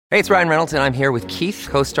Hey, it's Ryan Reynolds, and I'm here with Keith,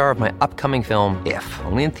 co-star of my upcoming film, If,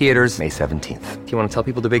 only in theaters May 17th. Do you want to tell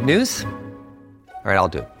people the big news? All right, I'll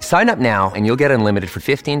do it. Sign up now and you'll get unlimited for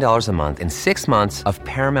 $15 a month and 6 months of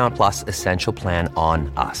Paramount Plus Essential Plan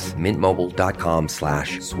on us.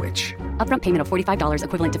 MintMobile.com/switch. Upfront payment of $45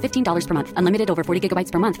 equivalent to $15 per month. Unlimited over 40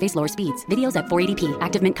 gigabytes per month. Face lower speeds. Videos at 480p.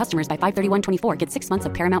 Active Mint customers by 531.24 get 6 months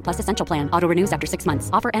of Paramount Plus Essential Plan. Auto renews after 6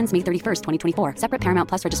 months. Offer ends May 31st, 2024. Separate Paramount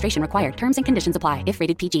Plus registration required. Terms and conditions apply if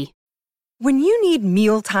rated PG. When you need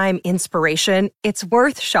mealtime inspiration, it's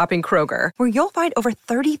worth shopping Kroger, where you'll find over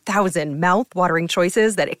 30,000 mouth-watering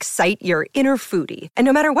choices that excite your inner foodie. And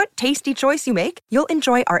no matter what tasty choice you make, you'll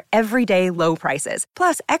enjoy our everyday low prices,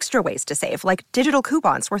 plus extra ways to save, like digital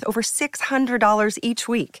coupons worth over $600 each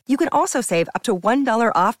week. You can also save up to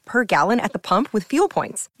 $1 off per gallon at the pump with fuel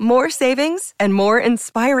points. More savings and more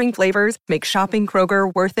inspiring flavors make shopping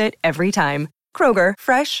Kroger worth it every time. Kroger,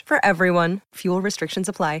 fresh for everyone. Fuel restrictions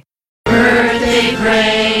apply. Birthday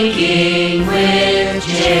pranking with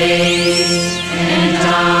Jay and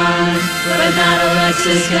Don, but not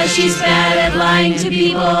Alexis because she's bad at lying to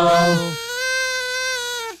people.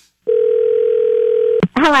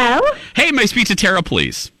 Hello? Hey, may I speak to Tara,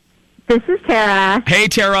 please? This is Tara. Hey,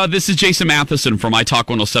 Tara, this is Jason Matheson from iTalk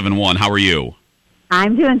 1071. How are you?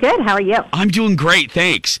 I'm doing good. How are you? I'm doing great,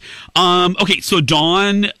 thanks. Okay, so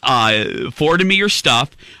Dawn forwarded me your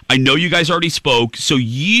stuff. I know you guys already spoke, so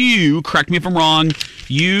you, correct me if I'm wrong,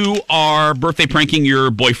 you are birthday pranking your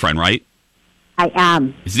boyfriend, right? I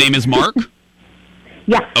am. His name is Mark?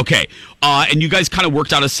 Yes. Okay, and you guys kind of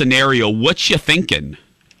worked out a scenario. What you thinking?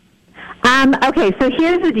 Okay, so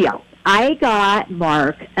here's the deal. I got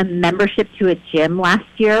Mark a membership to a gym last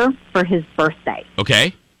year for his birthday.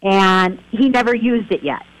 Okay. And he never used it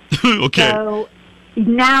yet. Okay. So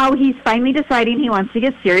now he's finally deciding he wants to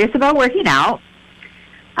get serious about working out.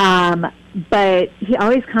 But he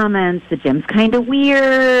always comments the gym's kind of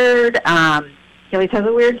weird. He always has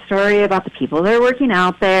a weird story about the people that are working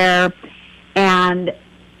out there. And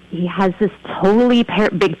he has this totally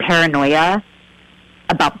big paranoia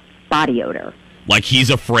about body odor. Like he's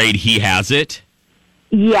afraid he has it?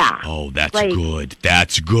 Yeah. Oh, that's good.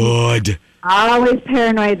 That's good. Always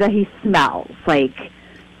paranoid that he smells. Like,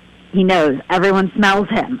 he knows everyone smells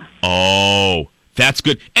him. Oh, that's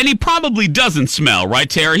good. And he probably doesn't smell, right,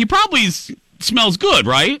 Tara? He probably smells good,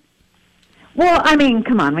 right? Well, I mean,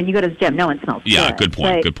 come on. When you go to the gym, no one smells good. Yeah, good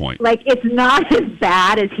point, But, good point. Like, it's not as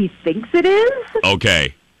bad as he thinks it is.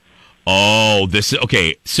 Okay. Oh,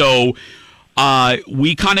 okay. So...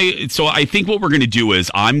 so I think what we're going to do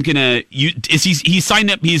is he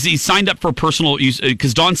signed up, he's signed up for personal use,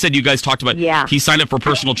 because Dawn said you guys talked about, he signed up for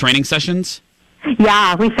personal training sessions?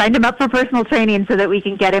 Yeah, we signed him up for personal training so that we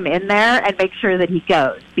can get him in there and make sure that he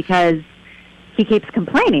goes, because he keeps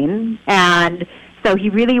complaining, and so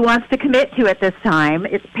he really wants to commit to it this time.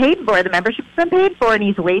 It's paid for, the membership's been paid for, and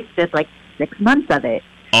he's wasted like 6 months of it.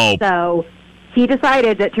 Oh. So he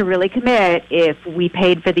decided that to really commit, if we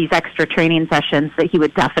paid for these extra training sessions, that he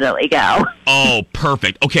would definitely go. Oh,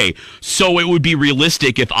 perfect. Okay, so it would be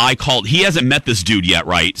realistic if I called. He hasn't met this dude yet,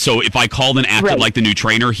 right? So if I called and acted like the new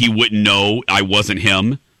trainer, he wouldn't know I wasn't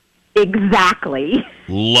him? Exactly.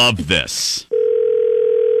 Love this.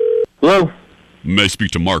 Hello? May I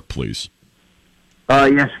speak to Mark, please?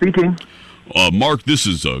 Yes, speaking. Mark, this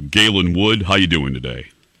is Galen Wood. How you doing today?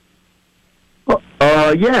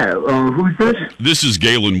 Who's this? This is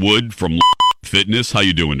Galen Wood from Fitness. How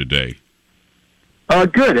you doing today?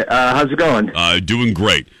 Good. How's it going? Doing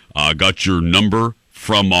great. Got your number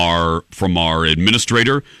from our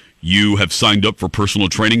administrator. You have signed up for personal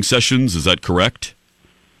training sessions. Is that correct?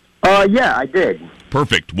 Yeah, I did.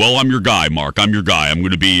 Perfect. Well, I'm your guy, Mark. I'm your guy. I'm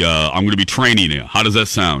going to be training you. How does that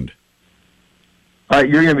sound?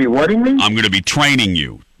 You're going to be whating me? I'm going to be training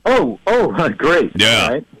you. Oh, great. Yeah.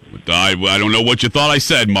 All right. I don't know what you thought I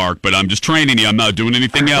said, Mark, but I'm just training you. I'm not doing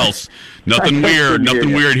anything else. Nothing weird.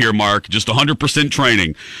 Nothing weird here, Mark. Just 100%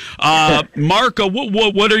 training. Mark,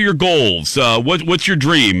 what are your goals? What's your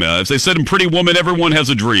dream? As I said in Pretty Woman, everyone has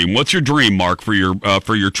a dream. What's your dream, Mark, for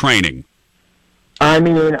your training? I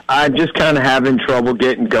mean, I'm just kind of having trouble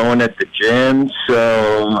getting going at the gym,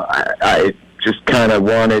 so I just kind of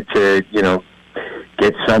wanted to,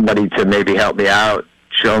 get somebody to maybe help me out.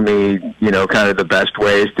 Show me, kind of the best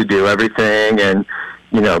ways to do everything and,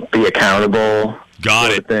 be accountable.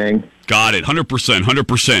 Got it. Got it.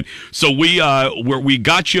 100%. So we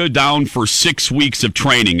got you down for 6 weeks of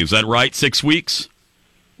training. Is that right? 6 weeks?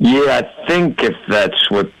 Yeah, I think if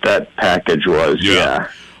that's what that package was. Yeah.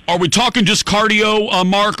 Are we talking just cardio,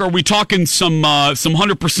 Mark? Or are we talking some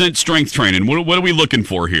 100% strength training? What are we looking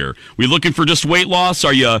for here? We looking for just weight loss?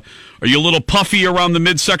 Are you a little puffy around the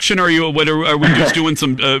midsection? Or are we just doing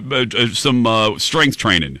some strength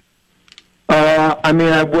training? I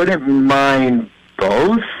mean, I wouldn't mind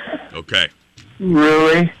both. Okay.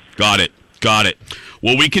 Really? Got it.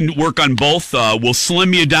 Well, we can work on both. We'll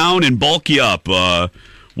slim you down and bulk you up.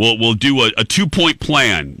 We'll do a 2-point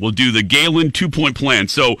plan. We'll do the Galen 2-point plan.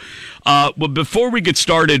 So, well, before we get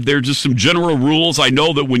started, there's just some general rules. I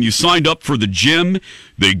know that when you signed up for the gym,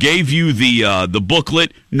 they gave you the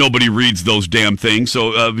booklet. Nobody reads those damn things.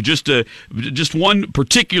 So, just one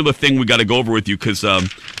particular thing we got to go over with you because I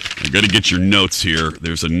got to get your notes here.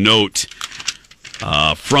 There's a note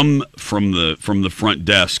from the front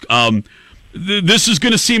desk. This is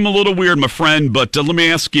going to seem a little weird, my friend, but let me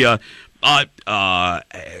ask you.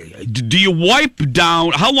 Do you wipe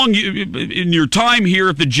down? How long in your time here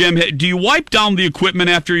at the gym? Do you wipe down the equipment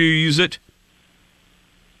after you use it?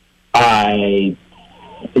 Yeah,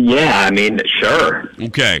 I mean, sure.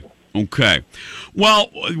 Okay.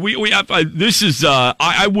 Well, we have, this is.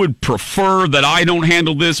 I would prefer that I don't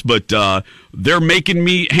handle this, but they're making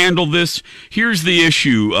me handle this. Here's the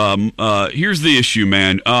issue.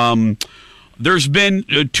 Man. There's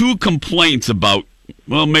been 2 complaints about.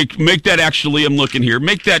 Well, make that actually. I'm looking here.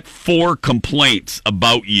 Make that 4 complaints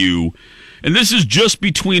about you, and this is just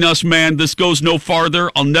between us, man. This goes no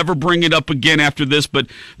farther. I'll never bring it up again after this. But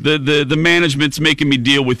the management's making me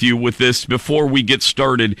deal with you with this before we get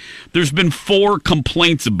started. There's been 4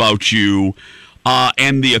 complaints about you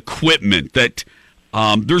and the equipment that.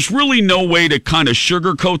 There's really no way to kind of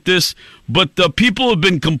sugarcoat this, but the people have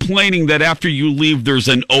been complaining that after you leave, there's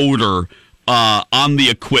an odor on the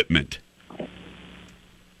equipment.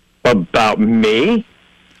 About me?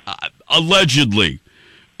 Allegedly.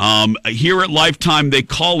 Here at Lifetime, they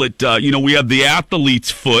call it, we have the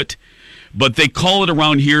athlete's foot, but they call it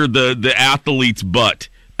around here the athlete's butt.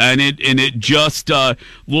 And it just,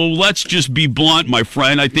 let's just be blunt, my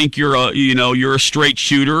friend. I think you're a straight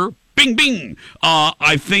shooter. Bing, bing.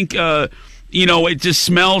 I think, it just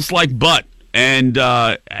smells like butt. And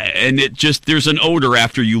it just, there's an odor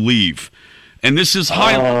after you leave. And this is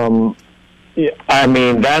high. I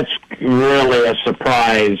mean, that's really a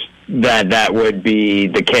surprise that would be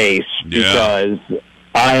the case because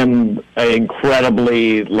I am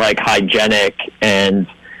incredibly hygienic, and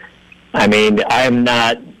I mean, I am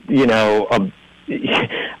not,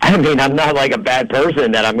 I'm not like a bad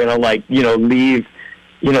person that I'm gonna leave,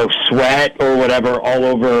 sweat or whatever all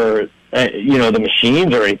over, the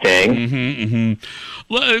machines or anything. Mm-hmm.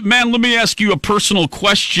 Man, let me ask you a personal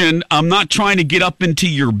question. I'm not trying to get up into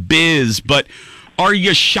your biz, but are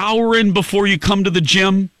you showering before you come to the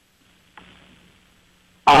gym?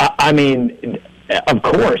 I mean, of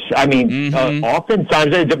course. I mean,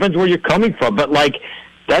 oftentimes it depends where you're coming from, but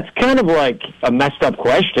that's kind of like a messed up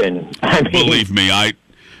question. I mean, believe me,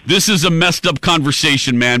 this is a messed up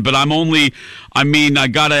conversation, man, but I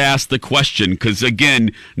got to ask the question because,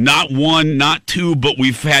 again, not 1, not 2, but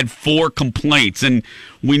we've had 4 complaints. And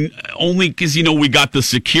because, we got the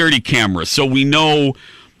security camera, so we know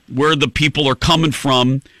where the people are coming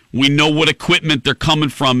from. We know what equipment they're coming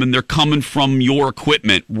from, and they're coming from your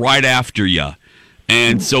equipment right after you.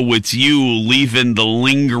 And so it's you leaving the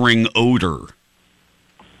lingering odor.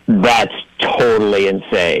 That's totally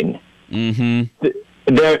insane. Mm-hmm.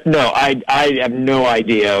 I have no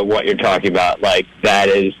idea what you're talking about. That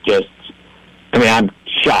is just, I'm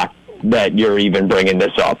shocked that you're even bringing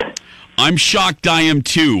this up. I'm shocked I am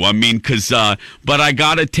too. I mean, but I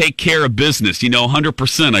got to take care of business,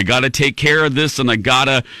 100%. I got to take care of this, and I got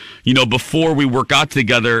to, before we work out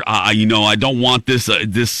together, I don't want this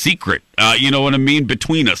secret, you know what I mean,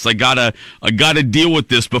 between us. I got to deal with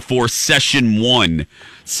this before session 1.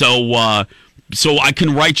 So I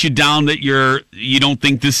can write you down that you don't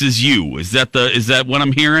think this is you. Is that what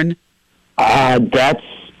I'm hearing? That's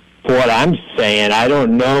what I'm saying. I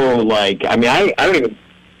don't know. I don't even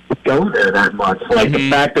go there that much. The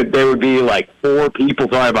fact that there would be 4 people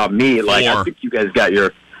talking about me. I think you guys got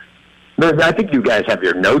I think you guys have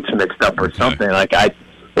your notes mixed up or something.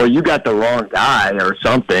 Or you got the wrong guy or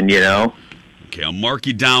something. Okay, I'll mark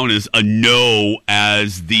you down as a no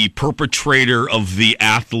as the perpetrator of the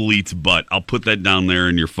athlete's butt. I'll put that down there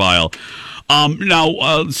in your file.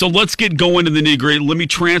 So let's get going to the nitty-gritty. Let me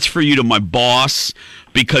transfer you to my boss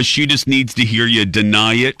because she just needs to hear you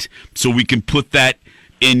deny it so we can put that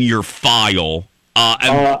in your file.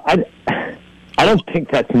 I don't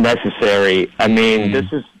think that's necessary. I mean, this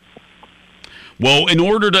is... Well, in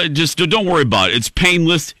order to just don't worry about it. It's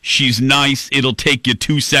painless. She's nice. It'll take you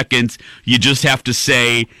 2 seconds. You just have to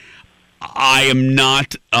say, I am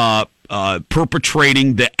not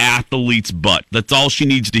perpetrating the athlete's butt. That's all she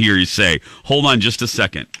needs to hear you say. Hold on just a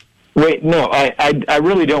second. Wait, no, I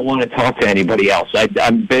really don't want to talk to anybody else.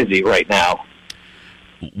 I'm busy right now.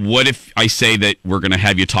 What if I say that we're going to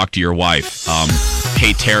have you talk to your wife?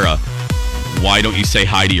 Hey, Tara, why don't you say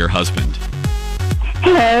hi to your husband?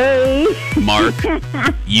 Hey. Mark,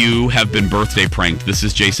 you have been birthday pranked. This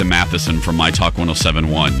is Jason Matheson from My Talk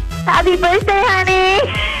 1071. Happy birthday, honey.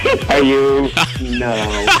 Are you?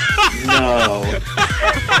 No.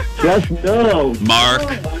 Just no. Mark.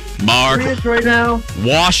 Serious right now?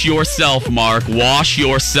 Wash yourself, Mark. Wash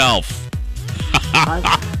yourself.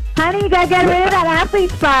 Honey, you gotta get rid of that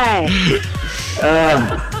athlete's butt.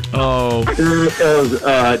 I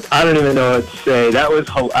don't even know what to say. That was,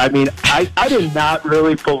 I mean, I did not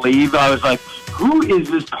really believe. I was like, who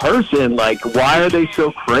is this person? Like, why are they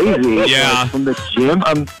so crazy? Yeah. Like, from the gym?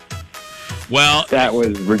 Well, that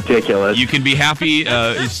was ridiculous. You can be happy.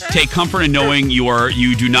 Take comfort in knowing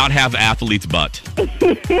you do not have athlete's butt.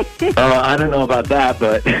 I don't know about that,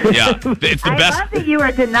 but yeah, it's the best. I love that you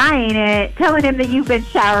are denying it, telling him that you've been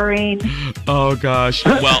showering. Oh gosh.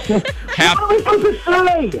 Well, what are we supposed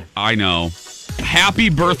to say? I know. Happy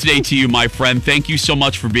birthday to you, my friend. Thank you so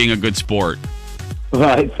much for being a good sport.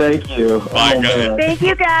 Right. Thank you. Bye, guys. Thank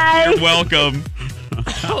you, guys. You're welcome.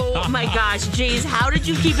 Oh my gosh, Jace, how did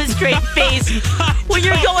you keep a straight face when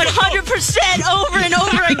you're going 100% over and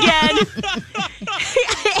over again?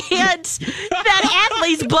 And that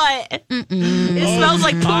athlete's butt. It smells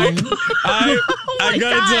like poop. I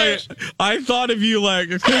gotta tell you, I thought of you like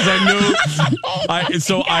because I knew.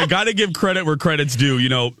 So I gotta give credit where credit's due. You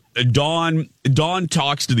know, Dawn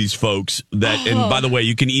talks to these folks that, and by the way,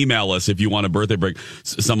 you can email us if you want a birthday break.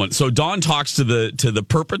 Someone. So Dawn talks to the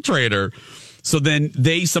perpetrator. So then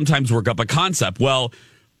they sometimes work up a concept. Well,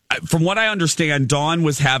 from what I understand, Dawn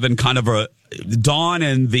was having kind of Dawn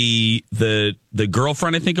and the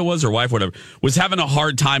girlfriend, I think it was, or wife, whatever, was having a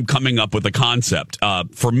hard time coming up with a concept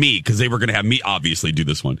for me because they were going to have me obviously do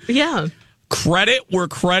this one. Yeah. Credit where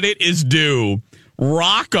credit is due.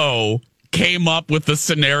 Rocco came up with the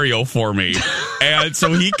scenario for me. And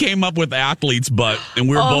so he came up with athlete's butt, and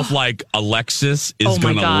we were both like, Alexis is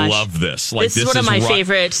going to love this. Like, this is one of my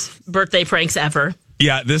favorite birthday pranks ever.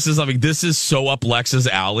 Yeah, this is so up Lex's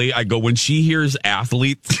alley. I go, when she hears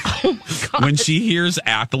athletes, when she hears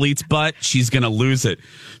athlete's butt, she's going to lose it.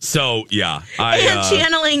 So, yeah. And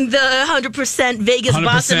channeling the 100% Vegas 100%,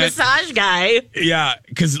 Boston massage guy. Yeah,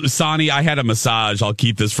 because, Sonny, I had a massage. I'll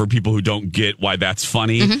keep this for people who don't get why that's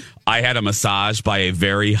funny. Mm-hmm. I had a massage by a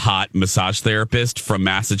very hot massage therapist from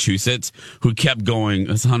Massachusetts who kept going,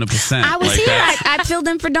 it's 100%. I was like here. I filled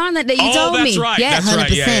in for Dawn that day. You told me. That's right. Yeah, that's 100%.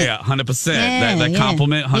 Right. Yeah, 100%. That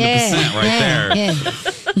compliment, 100% right there. Yeah.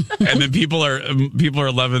 And then people are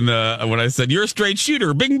loving when I said, you're a straight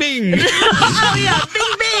shooter. Bing, bing. Oh, yeah.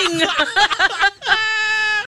 Bing, bing.